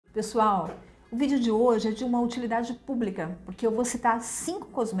Pessoal, o vídeo de hoje é de uma utilidade pública, porque eu vou citar 5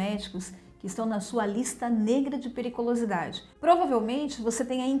 cosméticos que estão na sua lista negra de periculosidade. Provavelmente você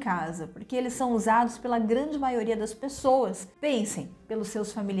tem aí em casa, porque eles são usados pela grande maioria das pessoas. Pensem, pelos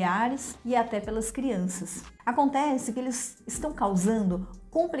seus familiares e até pelas crianças. Acontece que eles estão causando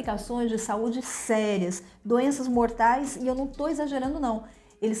complicações de saúde sérias, doenças mortais, e eu não estou exagerando não.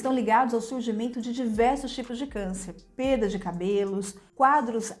 Eles estão ligados ao surgimento de diversos tipos de câncer, perda de cabelos,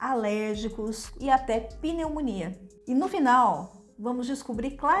 quadros alérgicos e até pneumonia. E no final, vamos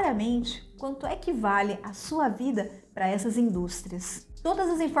descobrir claramente quanto é que vale a sua vida para essas indústrias. Todas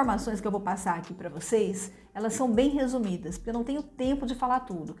as informações que eu vou passar aqui para vocês, elas são bem resumidas, porque eu não tenho tempo de falar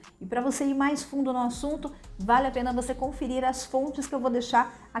tudo. E para você ir mais fundo no assunto, vale a pena você conferir as fontes que eu vou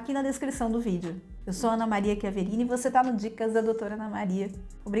deixar aqui na descrição do vídeo. Eu sou a Ana Maria Chiaverini e você está no Dicas da Doutora Ana Maria.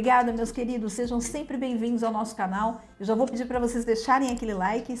 Obrigada, meus queridos, sejam sempre bem-vindos ao nosso canal. Eu já vou pedir para vocês deixarem aquele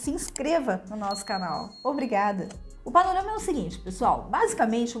like e se inscreva no nosso canal. Obrigada! O panorama é o seguinte, pessoal,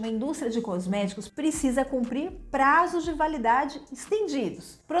 basicamente uma indústria de cosméticos precisa cumprir prazos de validade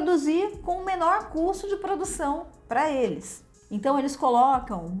estendidos, produzir com o menor custo de produção para eles. Então eles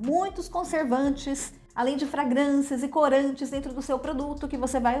colocam muitos conservantes, além de fragrâncias e corantes dentro do seu produto que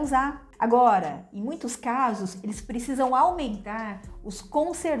você vai usar. Agora, em muitos casos, eles precisam aumentar os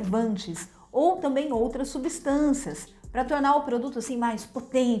conservantes ou também outras substâncias, para tornar o produto assim mais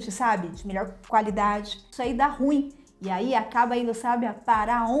potente, sabe? De melhor qualidade. Isso aí dá ruim. E aí acaba indo, sabe, a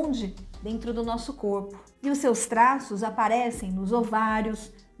parar onde? Dentro do nosso corpo. E os seus traços aparecem nos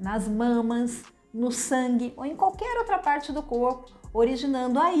ovários, nas mamas, no sangue ou em qualquer outra parte do corpo,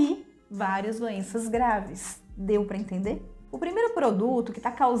 originando aí várias doenças graves. Deu para entender? O primeiro produto que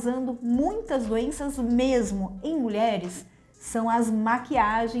está causando muitas doenças mesmo em mulheres são as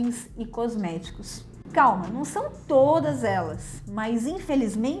maquiagens e cosméticos. Calma, não são todas elas, mas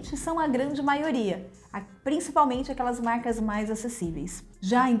infelizmente são a grande maioria, principalmente aquelas marcas mais acessíveis.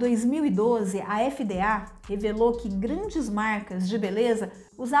 Já em 2012, a FDA revelou que grandes marcas de beleza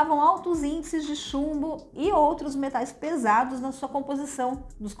usavam altos índices de chumbo e outros metais pesados na sua composição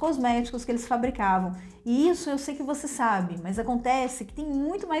dos cosméticos que eles fabricavam. E isso eu sei que você sabe, mas acontece que tem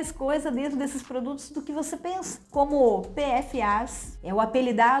muito mais coisa dentro desses produtos do que você pensa, como PFAs, é o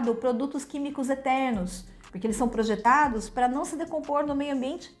apelidado produtos químicos eternos, porque eles são projetados para não se decompor no meio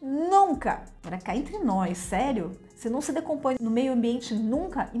ambiente nunca. Para cá entre nós, sério? Se não se decompõe no meio ambiente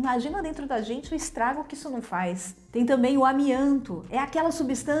nunca, imagina dentro da gente o estrago que isso não faz. Tem também o amianto, é aquela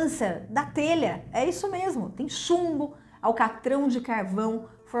substância da telha, é isso mesmo. Tem chumbo, alcatrão de carvão,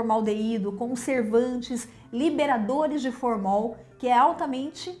 formaldeído, conservantes, liberadores de formol, que é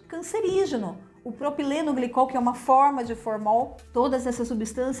altamente cancerígeno. O propileno glicol, que é uma forma de formol, todas essas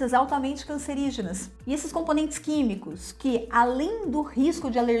substâncias altamente cancerígenas. E esses componentes químicos, que além do risco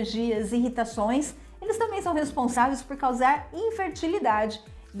de alergias e irritações, eles também são responsáveis por causar infertilidade,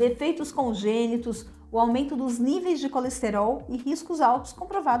 defeitos congênitos, o aumento dos níveis de colesterol e riscos altos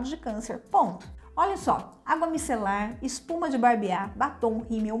comprovados de câncer. Ponto. Olha só, água micelar, espuma de barbear, batom,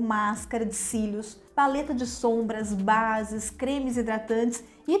 rímel, máscara de cílios, paleta de sombras, bases, cremes hidratantes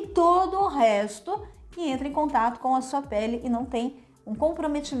e todo o resto que entra em contato com a sua pele e não tem um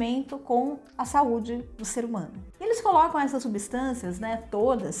comprometimento com a saúde do ser humano. Eles colocam essas substâncias,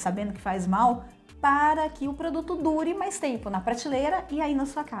 todas, sabendo que faz mal, para que o produto dure mais tempo na prateleira e aí na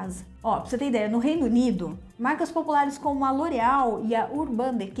sua casa. Ó, pra você ter ideia, no Reino Unido, marcas populares como a L'Oréal e a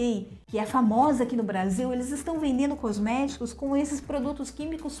Urban Decay, que é famosa aqui no Brasil, eles estão vendendo cosméticos com esses produtos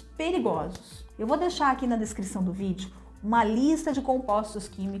químicos perigosos. Eu vou deixar aqui na descrição do vídeo uma lista de compostos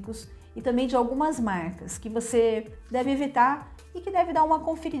químicos e também de algumas marcas que você deve evitar e que deve dar uma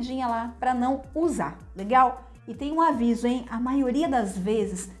conferidinha lá para não usar, legal? E tem um aviso, hein? A maioria das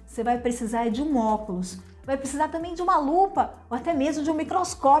vezes você vai precisar de um óculos, vai precisar também de uma lupa ou até mesmo de um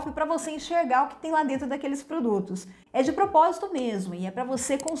microscópio para você enxergar o que tem lá dentro daqueles produtos. É de propósito mesmo e é para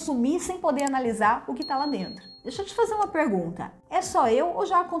você consumir sem poder analisar o que está lá dentro. Deixa eu te fazer uma pergunta. É só eu ou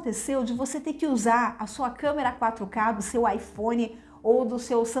já aconteceu de você ter que usar a sua câmera 4K do seu iPhone ou do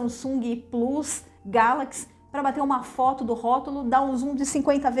seu Samsung Plus Galaxy para bater uma foto do rótulo, dar um zoom de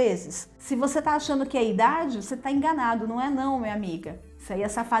 50 vezes? Se você tá achando que é idade, você tá enganado, não é não, minha amiga. Isso aí é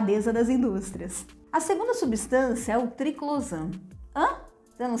safadeza das indústrias. A segunda substância é o triclosan. Hã?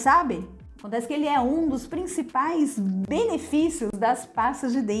 Você não sabe? Acontece que ele é um dos principais benefícios das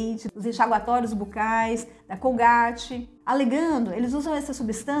pastas de dente, dos enxaguatórios bucais, da Colgate. Alegando, eles usam essa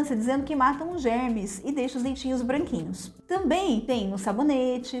substância dizendo que matam os germes e deixam os dentinhos branquinhos. Também tem nos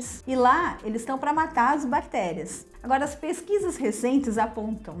sabonetes e lá eles estão para matar as bactérias. Agora, as pesquisas recentes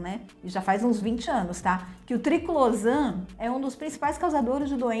apontam, e já faz uns 20 anos, tá? Que o triclosan é um dos principais causadores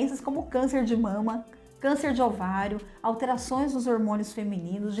de doenças como câncer de mama, câncer de ovário, alterações nos hormônios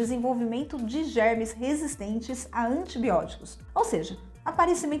femininos, desenvolvimento de germes resistentes a antibióticos, ou seja,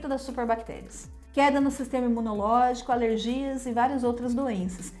 aparecimento das superbactérias, queda no sistema imunológico, alergias e várias outras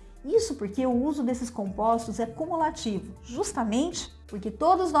doenças. Isso porque o uso desses compostos é cumulativo, justamente porque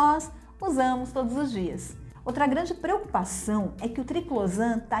todos nós usamos todos os dias. Outra grande preocupação é que o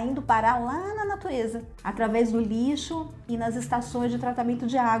triclosan está indo parar lá na natureza, através do lixo e nas estações de tratamento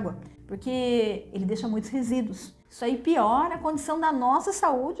de água, porque ele deixa muitos resíduos. Isso aí piora a condição da nossa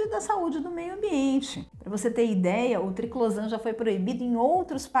saúde e da saúde do meio ambiente. Para você ter ideia, o triclosan já foi proibido em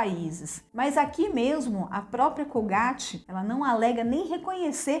outros países, mas aqui mesmo a própria Colgate, ela não alega nem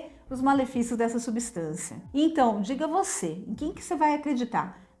reconhecer os malefícios dessa substância. Então, diga você, em quem que você vai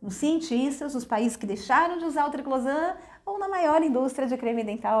acreditar? Nos cientistas, nos países que deixaram de usar o triclosan ou na maior indústria de creme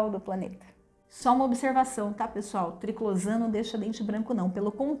dental do planeta? Só uma observação, tá, pessoal? Triclosan não deixa dente branco não,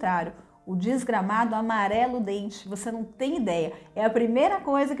 pelo contrário, o desgramado amarela o dente, você não tem ideia. É a primeira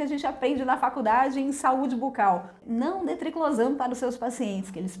coisa que a gente aprende na faculdade em saúde bucal. Não dê triclosan para os seus pacientes,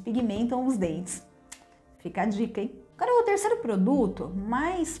 que eles pigmentam os dentes. Fica a dica, hein? Agora, o terceiro produto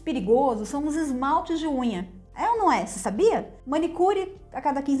mais perigoso são os esmaltes de unha. É ou não é? Você sabia? Manicure a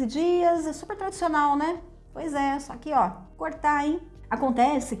cada 15 dias, é super tradicional, né? Pois é, só que cortar, hein?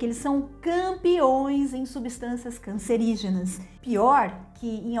 Acontece que eles são campeões em substâncias cancerígenas. Pior que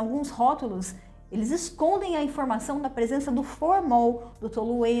em alguns rótulos eles escondem a informação da presença do formol, do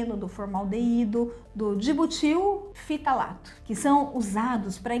tolueno, do formaldeído, do dibutilfitalato, que são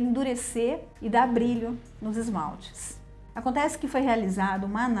usados para endurecer e dar brilho nos esmaltes. Acontece que foi realizada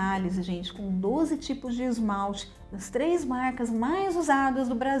uma análise, gente, com 12 tipos de esmalte das 3 marcas mais usadas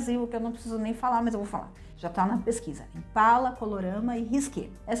do Brasil, que eu não preciso nem falar, mas eu vou falar. Já está na pesquisa, Impala, Colorama e Risqué.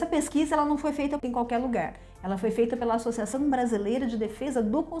 Essa pesquisa ela não foi feita em qualquer lugar. Ela foi feita pela Associação Brasileira de Defesa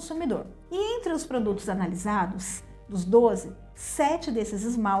do Consumidor. E entre os produtos analisados, dos 12, 7 desses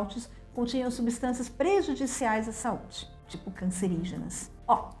esmaltes continham substâncias prejudiciais à saúde, tipo cancerígenas.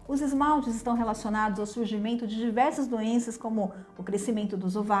 Os esmaltes estão relacionados ao surgimento de diversas doenças como o crescimento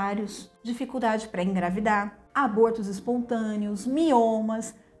dos ovários, dificuldade para engravidar, abortos espontâneos,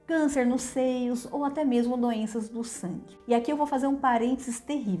 miomas, câncer nos seios ou até mesmo doenças do sangue. E aqui eu vou fazer um parênteses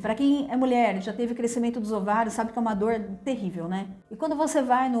terrível. Para quem é mulher e já teve crescimento dos ovários, sabe que é uma dor terrível, né? E quando você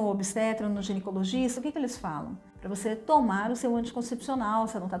vai no obstetra, no ginecologista, o que eles falam? Para você tomar o seu anticoncepcional,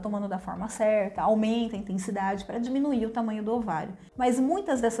 você não está tomando da forma certa, aumenta a intensidade para diminuir o tamanho do ovário. Mas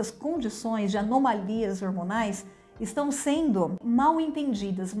muitas dessas condições de anomalias hormonais estão sendo mal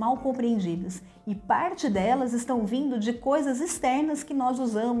entendidas, mal compreendidas, e parte delas estão vindo de coisas externas que nós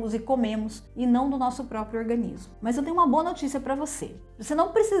usamos e comemos e não do nosso próprio organismo. Mas eu tenho uma boa notícia para você. Se você não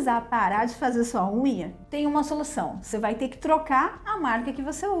precisar parar de fazer sua unha, tem uma solução. Você vai ter que trocar a marca que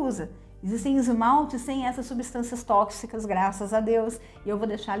você usa. Existem esmaltes sem essas substâncias tóxicas, graças a Deus, e eu vou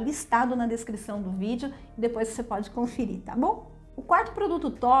deixar listado na descrição do vídeo e depois você pode conferir, tá bom? O quarto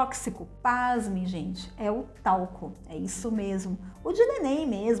produto tóxico, pasme, gente, é o talco. É isso mesmo. O de neném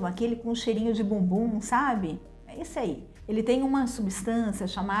mesmo, aquele com cheirinho de bumbum, sabe? É esse aí. Ele tem uma substância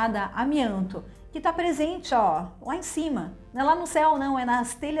chamada amianto, que está presente, lá em cima. Não é lá no céu, não, é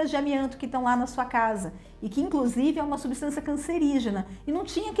nas telhas de amianto que estão lá na sua casa. E que, inclusive, é uma substância cancerígena. E não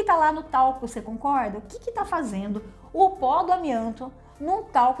tinha que estar lá no talco, você concorda? O que está fazendo o pó do amianto num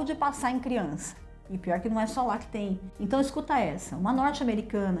talco de passar em criança? E pior que não é só lá que tem. Então escuta essa. Uma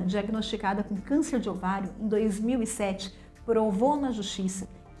norte-americana diagnosticada com câncer de ovário em 2007 provou na justiça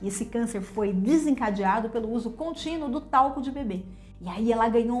que esse câncer foi desencadeado pelo uso contínuo do talco de bebê. E aí ela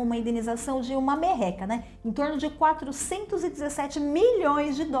ganhou uma indenização de uma merreca, em torno de 417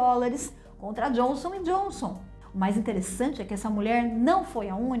 milhões de dólares contra a Johnson & Johnson. O mais interessante é que essa mulher não foi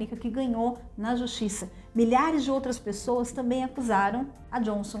a única que ganhou na justiça. Milhares de outras pessoas também acusaram a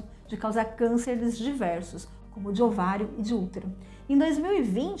Johnson de causar cânceres diversos, como de ovário e de útero. Em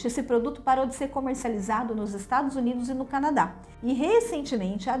 2020, esse produto parou de ser comercializado nos Estados Unidos e no Canadá. E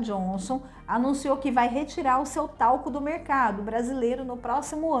recentemente a Johnson anunciou que vai retirar o seu talco do mercado brasileiro no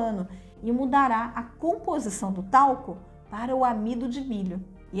próximo ano e mudará a composição do talco para o amido de milho.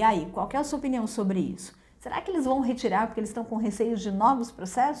 E aí, qual que é a sua opinião sobre isso? Será que eles vão retirar porque eles estão com receios de novos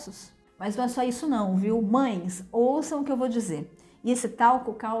processos? Mas não é só isso não, viu? Mães, ouçam o que eu vou dizer. E esse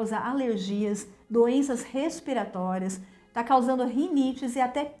talco causa alergias, doenças respiratórias, está causando rinites e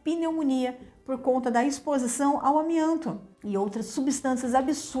até pneumonia por conta da exposição ao amianto e outras substâncias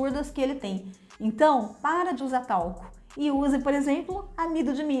absurdas que ele tem. Então, para de usar talco e use, por exemplo,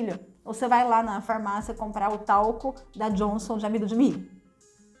 amido de milho. Ou você vai lá na farmácia comprar o talco da Johnson de amido de milho.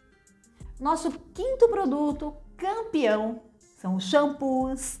 Nosso quinto produto campeão são os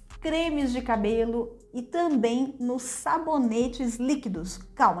shampoos, cremes de cabelo e também nos sabonetes líquidos.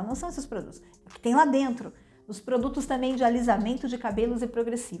 Calma, não são esses produtos, é o que tem lá dentro. Os produtos também de alisamento de cabelos e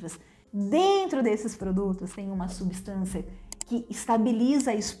progressivas. Dentro desses produtos tem uma substância que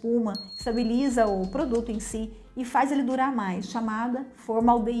estabiliza a espuma, estabiliza o produto em si e faz ele durar mais, chamada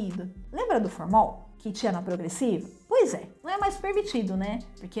formaldeído. Lembra do formol que tinha na progressiva? Pois é, não é mais permitido, né?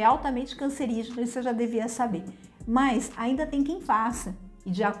 Porque é altamente cancerígeno e você já devia saber. Mas ainda tem quem faça.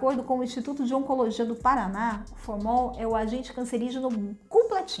 E de acordo com o Instituto de Oncologia do Paraná, o formol é o agente cancerígeno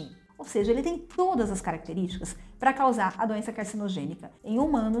completinho. Ou seja, ele tem todas as características para causar a doença carcinogênica em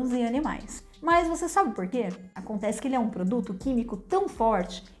humanos e animais. Mas você sabe por quê? Acontece que ele é um produto químico tão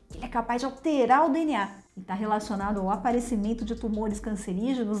forte que ele é capaz de alterar o DNA e está relacionado ao aparecimento de tumores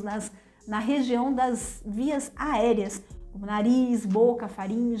cancerígenos na região das vias aéreas, como nariz, boca,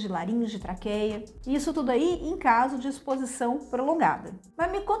 faringe, laringe, traqueia. Isso tudo aí em caso de exposição prolongada.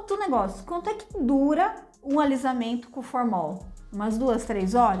 Mas me conta um negócio, quanto é que dura um alisamento com formol? Umas 2,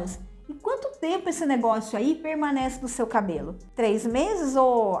 3 horas? E quanto tempo esse negócio aí permanece no seu cabelo? 3 meses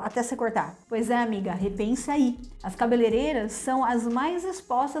ou até se cortar? Pois é, amiga, repense aí. As cabeleireiras são as mais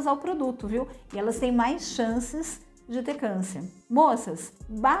expostas ao produto, viu? E elas têm mais chances de ter câncer. Moças,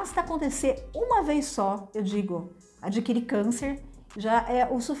 basta acontecer uma vez só, eu digo, adquirir câncer, já é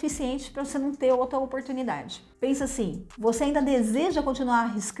o suficiente para você não ter outra oportunidade. Pensa assim, você ainda deseja continuar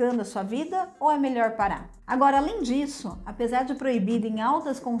arriscando a sua vida ou é melhor parar? Agora, além disso, apesar de proibido em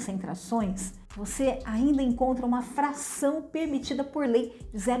altas concentrações, você ainda encontra uma fração permitida por lei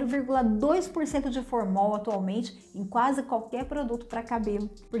de 0,2% de formol atualmente em quase qualquer produto para cabelo,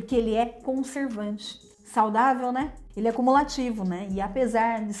 porque ele é conservante. Saudável, né? Ele é cumulativo, né? E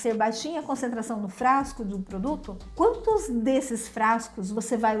apesar de ser baixinha a concentração no frasco de um produto, quantos desses frascos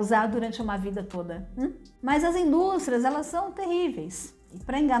você vai usar durante uma vida toda? Mas as indústrias, elas são terríveis. E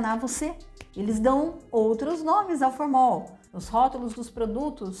para enganar você, eles dão outros nomes ao formol. Nos rótulos dos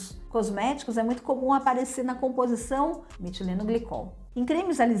produtos cosméticos é muito comum aparecer na composição metileno glicol. Em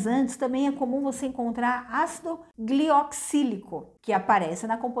cremes alisantes também é comum você encontrar ácido glioxílico, que aparece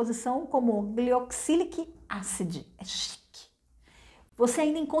na composição como glioxylic acid. É chique. Você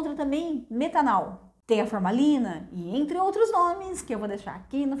ainda encontra também metanol. Tem a formalina e entre outros nomes que eu vou deixar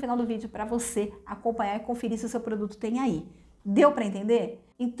aqui no final do vídeo para você acompanhar e conferir se o seu produto tem aí. Deu para entender?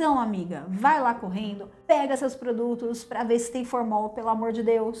 Então, amiga, vai lá correndo, pega seus produtos para ver se tem formol, pelo amor de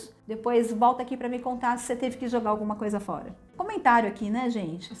Deus. Depois volta aqui para me contar se você teve que jogar alguma coisa fora. Comentário aqui, né,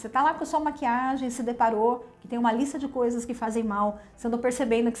 gente? Você tá lá com a sua maquiagem e se deparou que tem uma lista de coisas que fazem mal. Você andou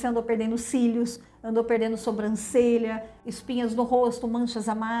percebendo que você andou perdendo cílios, andou perdendo sobrancelha, espinhas no rosto, manchas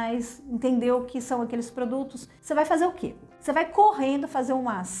a mais. Entendeu que são aqueles produtos? Você vai fazer o quê? Você vai correndo fazer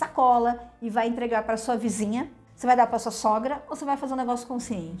uma sacola e vai entregar para sua vizinha. Você vai dar para sua sogra ou você vai fazer um negócio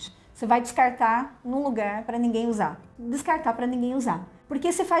consciente? Você vai descartar num lugar para ninguém usar. Descartar para ninguém usar.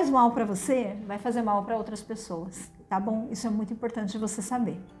 Porque se faz mal para você, vai fazer mal para outras pessoas, tá bom? Isso é muito importante você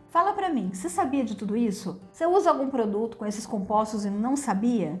saber. Fala para mim, você sabia de tudo isso? Você usa algum produto com esses compostos e não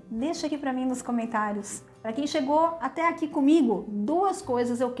sabia? Deixa aqui para mim nos comentários. Para quem chegou até aqui comigo, 2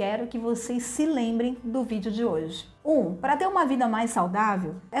 coisas eu quero que vocês se lembrem do vídeo de hoje. 1. Para ter uma vida mais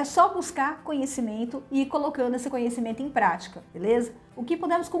saudável, é só buscar conhecimento e ir colocando esse conhecimento em prática, beleza? O que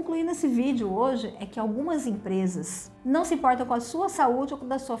podemos concluir nesse vídeo hoje é que algumas empresas não se importam com a sua saúde ou com a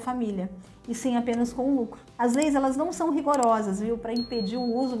da sua família, e sim apenas com o lucro. As leis, elas não são rigorosas, viu, para impedir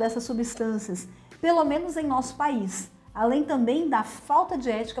o uso dessas substâncias, pelo menos em nosso país. Além também da falta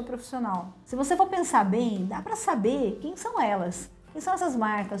de ética profissional. Se você for pensar bem, dá para saber quem são elas. Quem são essas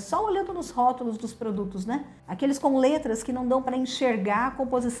marcas? Só olhando nos rótulos dos produtos, né? Aqueles com letras que não dão para enxergar a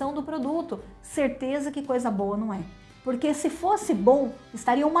composição do produto. Certeza que coisa boa não é. Porque se fosse bom,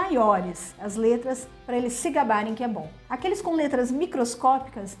 estariam maiores as letras para eles se gabarem que é bom. Aqueles com letras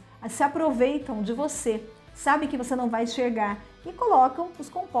microscópicas se aproveitam de você, sabem que você não vai enxergar e colocam os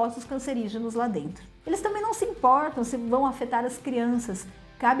compostos cancerígenos lá dentro. Eles também não se importam se vão afetar as crianças.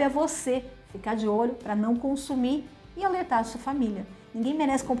 Cabe a você ficar de olho para não consumir e alertar a sua família. Ninguém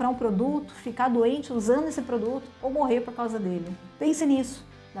merece comprar um produto, ficar doente usando esse produto ou morrer por causa dele. Pense nisso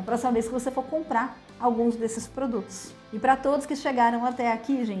da próxima vez que você for comprar alguns desses produtos. E para todos que chegaram até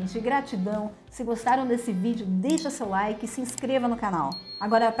aqui, gente, gratidão. Se gostaram desse vídeo, deixa seu like e se inscreva no canal.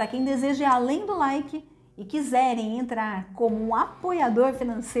 Agora, para quem deseja ir além do like e quiserem entrar como um apoiador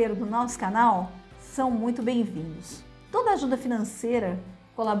financeiro do nosso canal, são muito bem-vindos. Toda ajuda financeira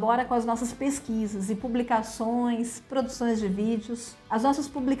colabora com as nossas pesquisas e publicações, produções de vídeos. As nossas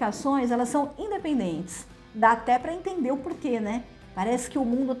publicações, elas são independentes. Dá até para entender o porquê, né? Parece que o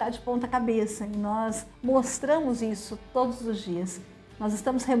mundo está de ponta cabeça e nós mostramos isso todos os dias. Nós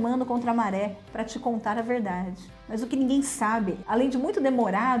estamos remando contra a maré para te contar a verdade. Mas o que ninguém sabe, além de muito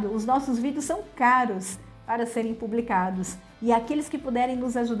demorado, os nossos vídeos são caros para serem publicados. E aqueles que puderem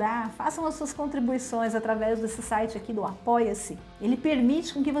nos ajudar, façam as suas contribuições através desse site aqui do Apoia-se. Ele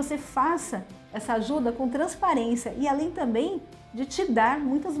permite com que você faça essa ajuda com transparência e além também de te dar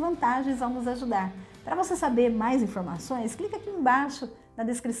muitas vantagens ao nos ajudar. Para você saber mais informações, clica aqui embaixo na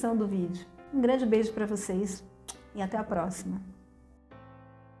descrição do vídeo. Um grande beijo para vocês e até a próxima!